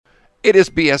It is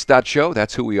BS.show.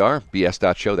 That's who we are.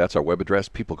 BS.show. That's our web address.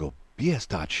 People go,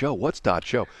 BS.show? What's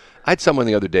 .show? I had someone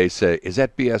the other day say, is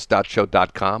that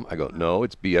BS.show.com? I go, no,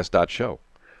 it's BS.show.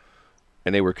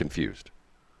 And they were confused.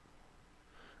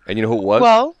 And you know who it was?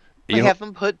 Well, we You know,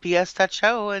 haven't put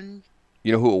BS.show and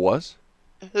you know who it was?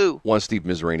 who? One of Steve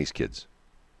Mizraini's kids.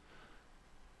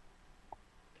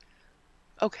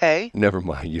 Okay. Never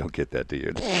mind. You don't get that, do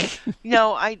you?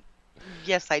 No,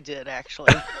 yes, I did,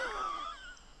 actually.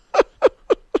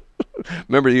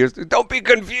 Remember the years? Don't be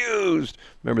confused.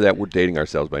 Remember that? We're dating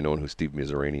ourselves by knowing who Steve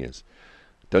Mizraini is.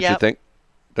 Don't you Yep. think?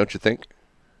 Don't you think?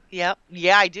 Yep.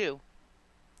 Yeah, I do.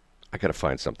 I got to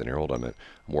find something here. Hold on a minute.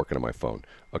 I'm working on my phone.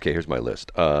 Okay, here's my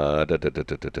list. I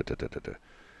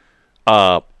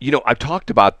talked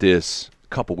about this a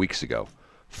couple weeks ago.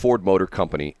 Ford Motor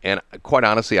Company, and quite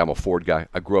honestly, I'm a Ford guy.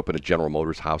 I grew up in a General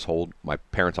Motors household. My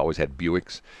parents always had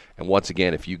Buicks, and once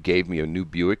again, if you gave me a new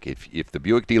Buick, if the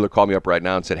Buick dealer called me up right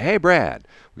now and said, "Hey, Brad,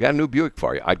 we got a new Buick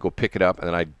for you," I'd go pick it up,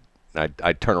 and then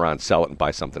I'd turn around and sell it and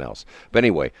buy something else. But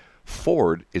anyway,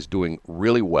 Ford is doing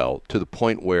really well to the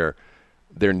point where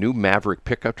their new Maverick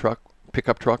pickup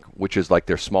truck, which is like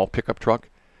their small pickup truck,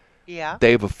 Yeah.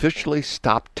 they've officially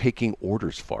stopped taking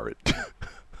orders for it.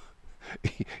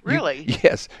 Really?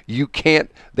 Yes, you can't.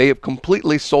 They have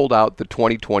completely sold out the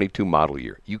 2022 model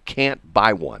year. You can't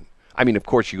buy one. I mean, of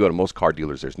course, you go to most car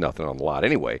dealers, there's nothing on the lot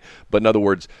anyway. But in other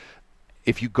words,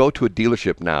 if you go to a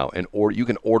dealership now and you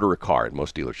can order a car at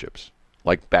most dealerships,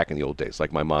 like back in the old days,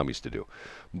 like my mom used to do.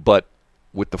 But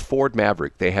with the Ford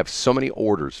Maverick, they have so many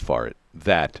orders for it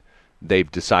that they've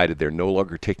decided they're no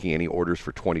longer taking any orders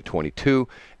for 2022.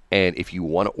 And if you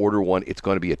want to order one, it's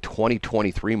going to be a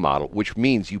 2023 model, which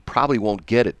means you probably won't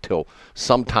get it till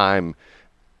sometime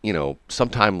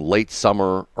late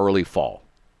summer, early fall.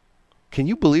 Can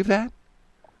you believe that?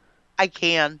 I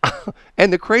can.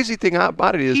 And the crazy thing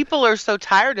about it is, People are so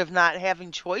tired of not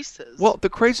having choices. well, the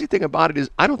crazy thing about it is,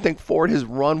 I don't think Ford has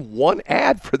run one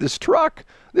ad for this truck.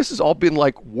 This has all been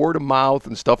like word of mouth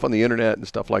and stuff on the internet and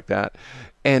stuff like that.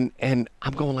 And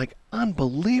I'm going like,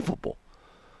 unbelievable.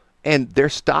 And their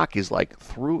stock is like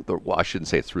I shouldn't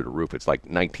say it's through the roof. It's like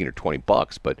 19 or 20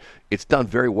 bucks, but it's done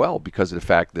very well because of the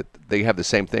fact that they have the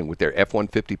same thing with their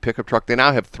F-150 pickup truck. They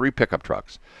now have 3 pickup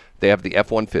trucks. They have the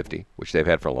F-150, which they've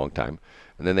had for a long time,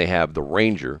 and then they have the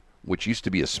Ranger, which used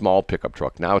to be a small pickup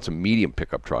truck. Now it's a medium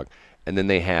pickup truck, and then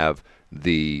they have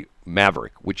the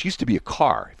Maverick, which used to be a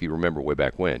car, if you remember way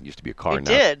back when. It used to be a car. It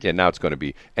did. Yeah, now it's going to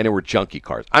be, and they were junky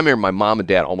cars. I remember my mom and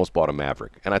dad almost bought a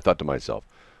Maverick, and I thought to myself,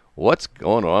 what's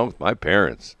going on with my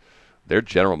parents? They're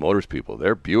General Motors people.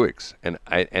 They're Buicks. And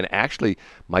actually,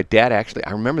 my dad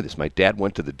I remember this. My dad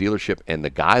went to the dealership, and the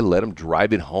guy let him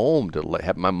drive it home to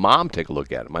have my mom take a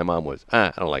look at it. My mom was,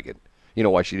 I don't like it. You know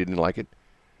why she didn't like it?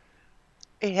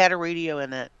 It had a radio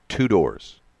in it. 2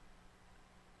 doors.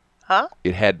 Huh?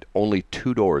 It had only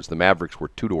 2 doors. The Mavericks were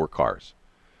 2-door cars.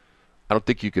 I don't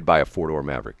think you could buy a 4-door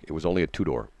Maverick. It was only a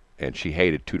 2-door, and she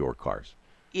hated 2-door cars.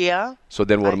 Yeah. So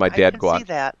then what did my dad go I out? can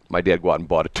see that. My dad go out and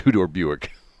bought a 2-door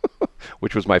Buick,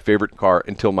 which was my favorite car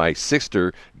until my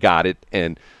sister got it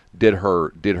and did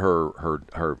her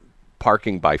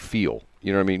parking by feel.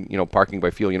 You know what I mean? You know, parking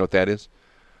by feel. You know what that is?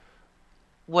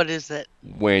 What is it?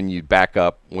 When you back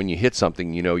up, when you hit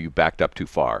something, you know you backed up too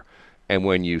far, and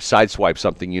when you sideswipe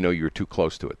something, you know you're too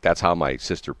close to it. That's how my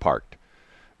sister parked,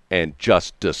 and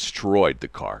just destroyed the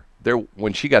car.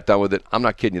 When she got done with it, I'm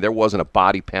not kidding you, there wasn't a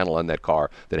body panel on that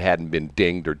car that hadn't been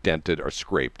dinged or dented or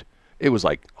scraped. It was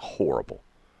like horrible.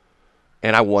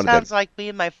 And I wanted Sounds that. like me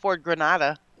and my Ford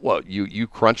Granada. Well, you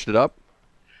crunched it up?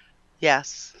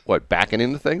 Yes. What, backing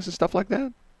into things and stuff like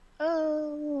that?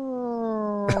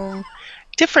 Oh.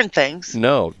 Different things.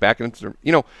 No, backing into,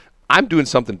 I'm doing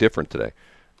something different today.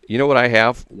 You know what I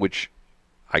have, which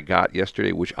I got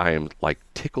yesterday, which I am like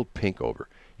tickled pink over.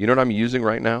 You know what I'm using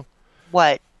right now?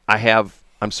 What?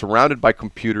 I'm surrounded by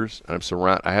computers, and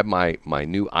I have my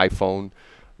new iPhone.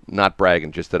 Not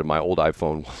bragging, just that my old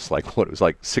iPhone was like, it was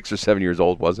like 6 or 7 years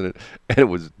old, wasn't it? And it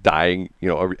was dying.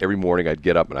 Every morning I'd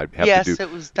get up and I'd have to do Yes,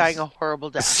 it was dying a horrible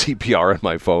death. CPR on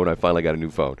my phone. I finally got a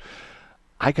new phone.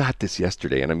 I got this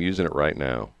yesterday, and I'm using it right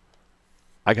now.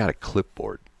 I got a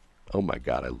clipboard. Oh my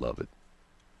God, I love it.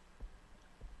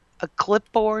 A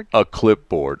clipboard? A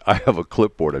clipboard. I have a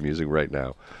clipboard I'm using right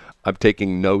now. I'm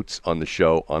taking notes on the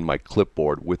show on my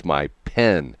clipboard with my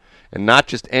pen. And not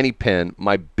just any pen,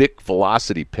 my Bic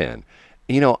Velocity pen.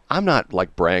 I'm not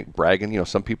like bragging.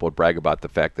 Some people brag about the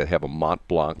fact that they have a Mont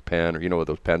Blanc pen, or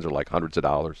those pens are like hundreds of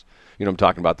dollars. I'm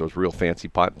talking about those real fancy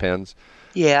pens.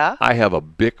 Yeah. I have a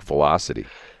Bic Velocity.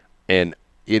 And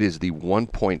It is the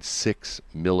 1.6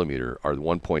 millimeter, or the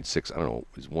 1.6, I don't know,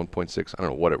 is 1.6? I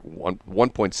don't know what it,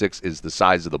 1.6 is the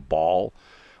size of the ball,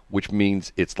 which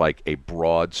means it's like a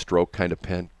broad stroke kind of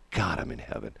pen. God, I'm in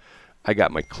heaven. I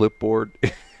got my clipboard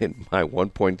and my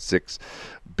 1.6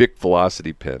 Bic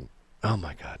Velocity pen. Oh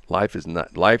my God, life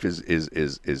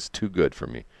is too good for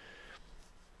me.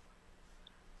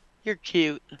 You're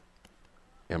cute.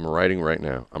 I'm writing right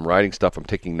now. I'm writing stuff. I'm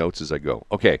taking notes as I go.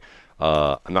 Okay,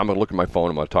 I'm going to look at my phone.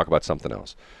 I'm going to talk about something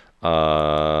else.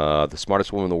 The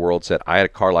smartest woman in the world said, I had a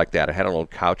car like that. I had an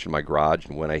old couch in my garage,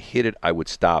 and when I hit it, I would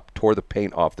stop, tore the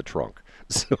paint off the trunk.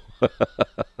 So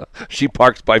she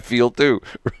parks by field, too.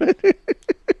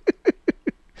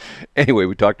 Anyway,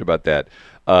 we talked about that.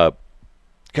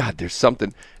 God, there's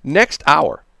something. Next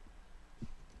hour,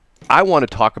 I want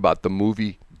to talk about the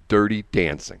movie Dirty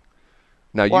Dancing.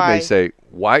 Now, you Why? may say,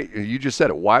 why? You just said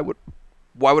it. Why would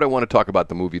I want to talk about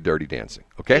the movie Dirty Dancing?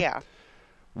 Okay? Yeah.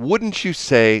 Wouldn't you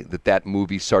say that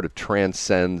movie sort of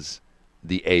transcends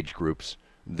the age groups?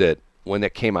 That when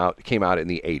that came out in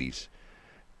the 80s.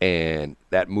 And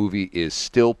that movie is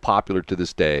still popular to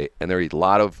this day. And there are a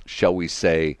lot of, shall we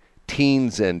say,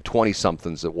 teens and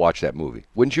 20-somethings that watch that movie.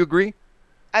 Wouldn't you agree?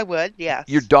 I would, yes.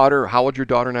 Your daughter, how old's your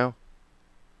daughter now?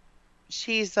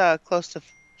 She's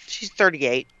she's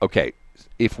 38. Okay.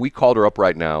 If we called her up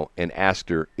right now and asked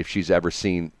her if she's ever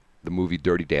seen the movie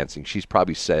Dirty Dancing, she's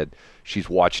probably said she's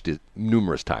watched it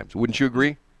numerous times. Wouldn't you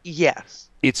agree? Yes.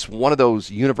 It's one of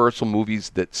those universal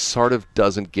movies that sort of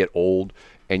doesn't get old,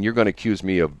 and you're going to accuse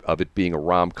me of it being a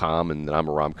rom-com, and I'm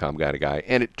a rom-com kind of guy.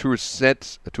 And to a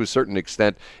certain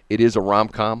extent, it is a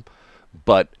rom-com,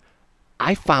 but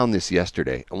I found this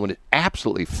yesterday and was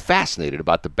absolutely fascinated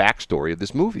about the backstory of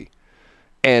this movie.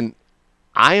 And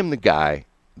I am the guy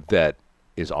that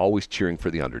is always cheering for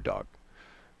the underdog.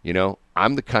 You know,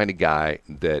 I'm the kind of guy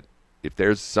that if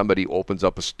there's somebody who opens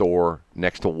up a store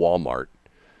next to Walmart,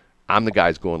 I'm the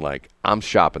guy's going like, I'm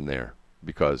shopping there.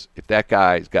 Because if that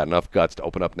guy's got enough guts to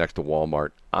open up next to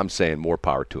Walmart, I'm saying more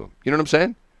power to him. You know what I'm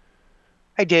saying?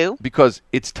 I do. Because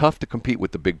it's tough to compete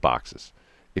with the big boxes.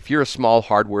 If you're a small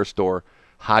hardware store,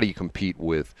 how do you compete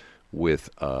with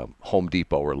Home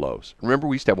Depot or Lowe's? Remember,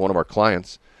 we used to have one of our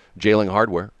clients, Jailing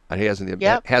Hardware. He hasn't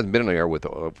been in the air with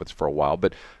for a while,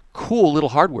 but cool little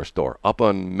hardware store up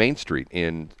on Main Street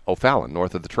in O'Fallon,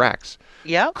 north of the tracks.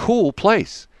 Yeah. Cool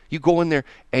place. You go in there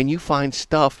and you find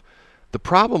stuff. The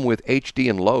problem with HD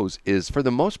and Lowe's is, for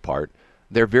the most part,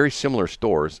 they're very similar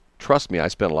stores. Trust me, I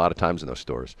spent a lot of times in those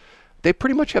stores. They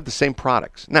pretty much have the same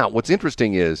products. Now, what's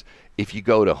interesting is if you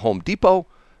go to Home Depot,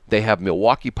 they have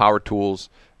Milwaukee power tools,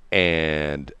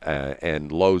 and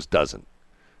Lowe's doesn't.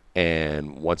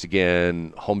 And once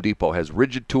again, Home Depot has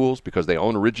Rigid tools because they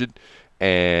own Rigid,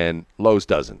 and Lowe's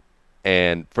doesn't.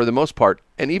 And for the most part,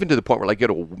 and even to the point where I go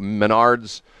to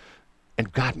Menards,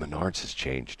 and God, Menards has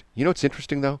changed. You know what's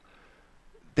interesting, though?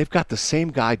 They've got the same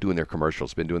guy doing their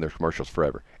commercials, been doing their commercials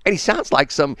forever. And he sounds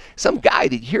like some guy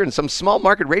that you hear in some small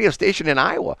market radio station in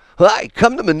Iowa. Hi,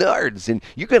 come to Menards, and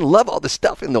you're going to love all the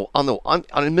stuff on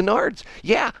Menards.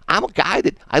 Yeah, I'm a guy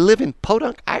that I live in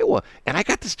Podunk, Iowa, and I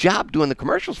got this job doing the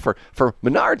commercials for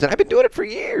Menards, and I've been doing it for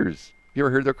years. You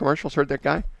ever heard their commercials, heard that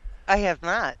guy? I have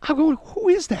not. I'm going, who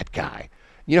is that guy?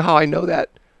 You know how I know that?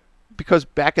 Because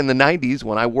back in the 90s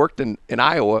when I worked in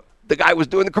Iowa, the guy was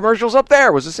doing the commercials up there.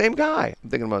 It was the same guy. I'm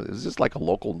thinking about, is this like a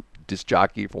local disc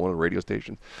jockey for one of the radio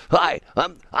stations? Hi,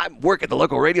 I work at the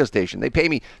local radio station. They pay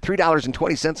me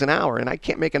 $3.20 an hour, and I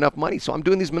can't make enough money, so I'm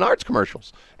doing these Menards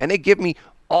commercials. And they give me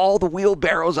all the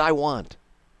wheelbarrows I want.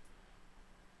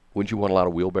 Wouldn't you want a lot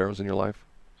of wheelbarrows in your life?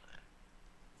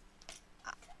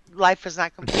 Life is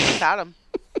not complete without them.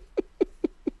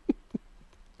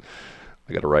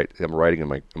 I got to write. I'm writing in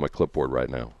my clipboard right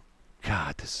now.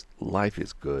 God, this life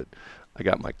is good. I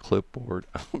got my clipboard.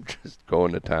 I'm just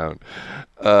going to town.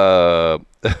 The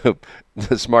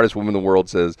smartest woman in the world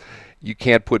says, you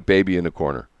can't put baby in a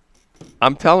corner.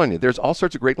 I'm telling you, there's all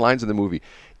sorts of great lines in the movie.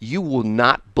 You will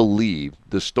not believe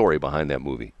the story behind that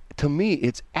movie. To me,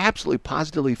 it's absolutely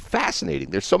positively fascinating.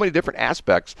 There's so many different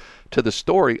aspects to the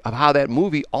story of how that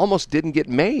movie almost didn't get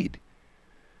made.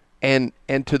 And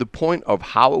to the point of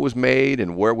how it was made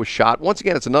and where it was shot. Once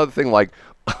again, it's another thing like,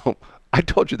 I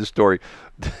told you the story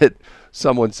that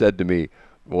someone said to me,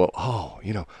 well,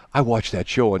 I watched that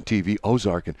show on TV,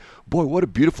 Ozark, and boy, what a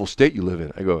beautiful state you live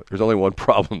in. I go, there's only one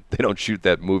problem. They don't shoot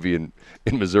that movie in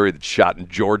Missouri that's shot in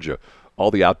Georgia. All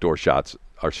the outdoor shots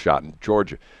are shot in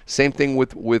Georgia. Same thing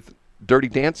with Dirty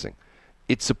Dancing.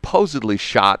 It's supposedly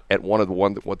shot at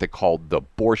what they called the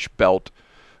Borscht Belt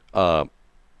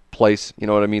place. You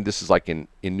know what I mean? This is like in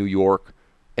New York.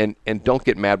 And don't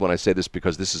get mad when I say this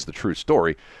because this is the true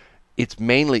story.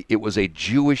 it was a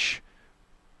Jewish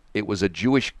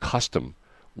custom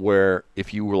where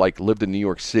if you were like lived in New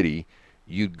York City,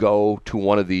 you'd go to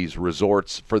one of these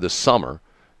resorts for the summer,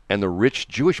 and the rich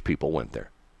Jewish people went there.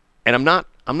 And I'm not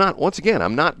once again,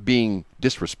 I'm not being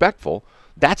disrespectful.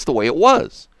 That's the way it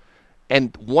was.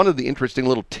 And one of the interesting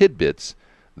little tidbits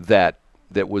that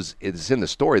is in the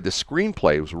story, the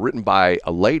screenplay was written by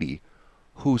a lady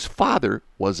whose father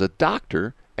was a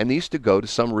doctor, and they used to go to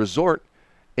some resort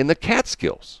in the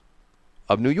Catskills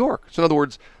of New York. So in other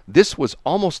words, this was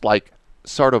almost like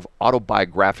sort of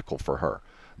autobiographical for her.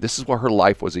 This is where her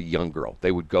life was a young girl.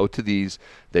 They would go to these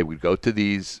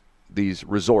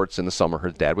resorts in the summer. Her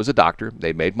dad was a doctor.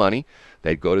 They made money.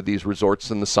 They'd go to these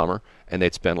resorts in the summer, and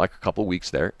they'd spend like a couple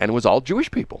weeks there, and it was all Jewish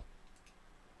people.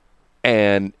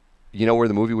 And you know where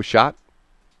the movie was shot?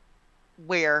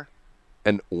 Where?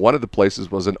 And one of the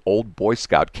places was an old Boy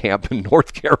Scout camp in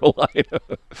North Carolina.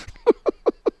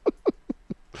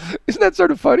 Isn't that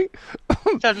sort of funny?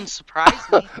 Doesn't surprise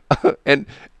me. and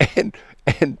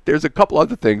there's a couple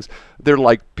other things. They're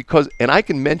like, because, and I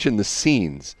can mention the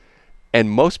scenes, and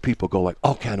most people go like,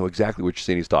 okay, I know exactly which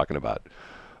scene he's talking about.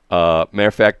 Matter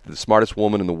of fact, the smartest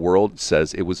woman in the world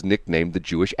says it was nicknamed the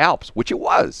Jewish Alps, which it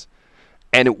was.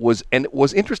 And it was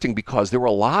interesting because there were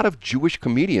a lot of Jewish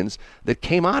comedians that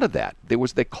came out of that.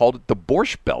 They called it the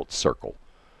Borscht Belt Circle,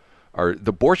 or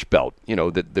the Borscht Belt. You know,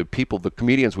 the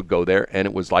comedians would go there, and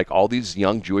it was like all these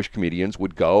young Jewish comedians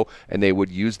would go, and they would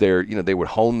use they would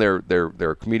hone their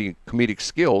comedic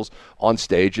skills on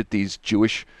stage at these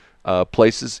Jewish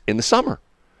places in the summer,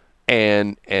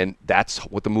 and that's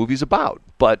what the movie's about.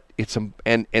 But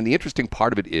and the interesting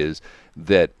part of it is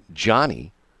that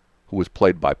Johnny, who was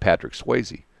played by Patrick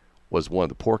Swayze, was one of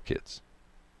the poor kids.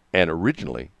 And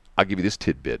originally, I'll give you this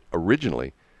tidbit,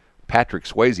 Patrick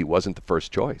Swayze wasn't the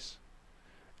first choice.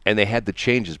 And they had to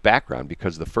change his background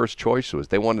because the first choice was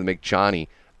they wanted to make Johnny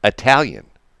Italian.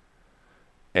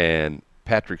 And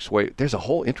Patrick Swayze, there's a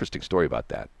whole interesting story about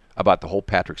that, about the whole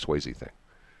Patrick Swayze thing.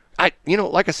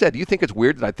 Like I said, do you think it's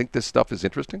weird that I think this stuff is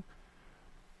interesting?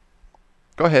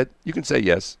 Go ahead. You can say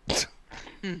yes.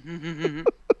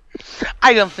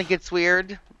 I don't think it's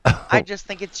weird. I just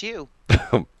think it's you.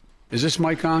 Is this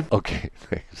mic on? Okay,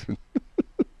 thanks.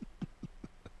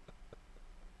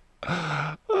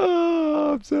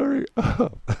 Oh, I'm sorry.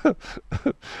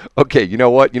 Okay, you know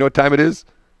what? You know what time it is?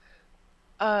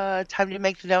 Time to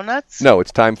make the donuts? No,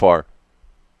 it's time for...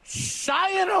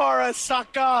 Sayonara,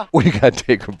 sucker! We gotta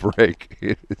take a break.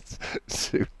 It's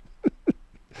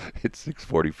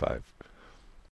 6:45.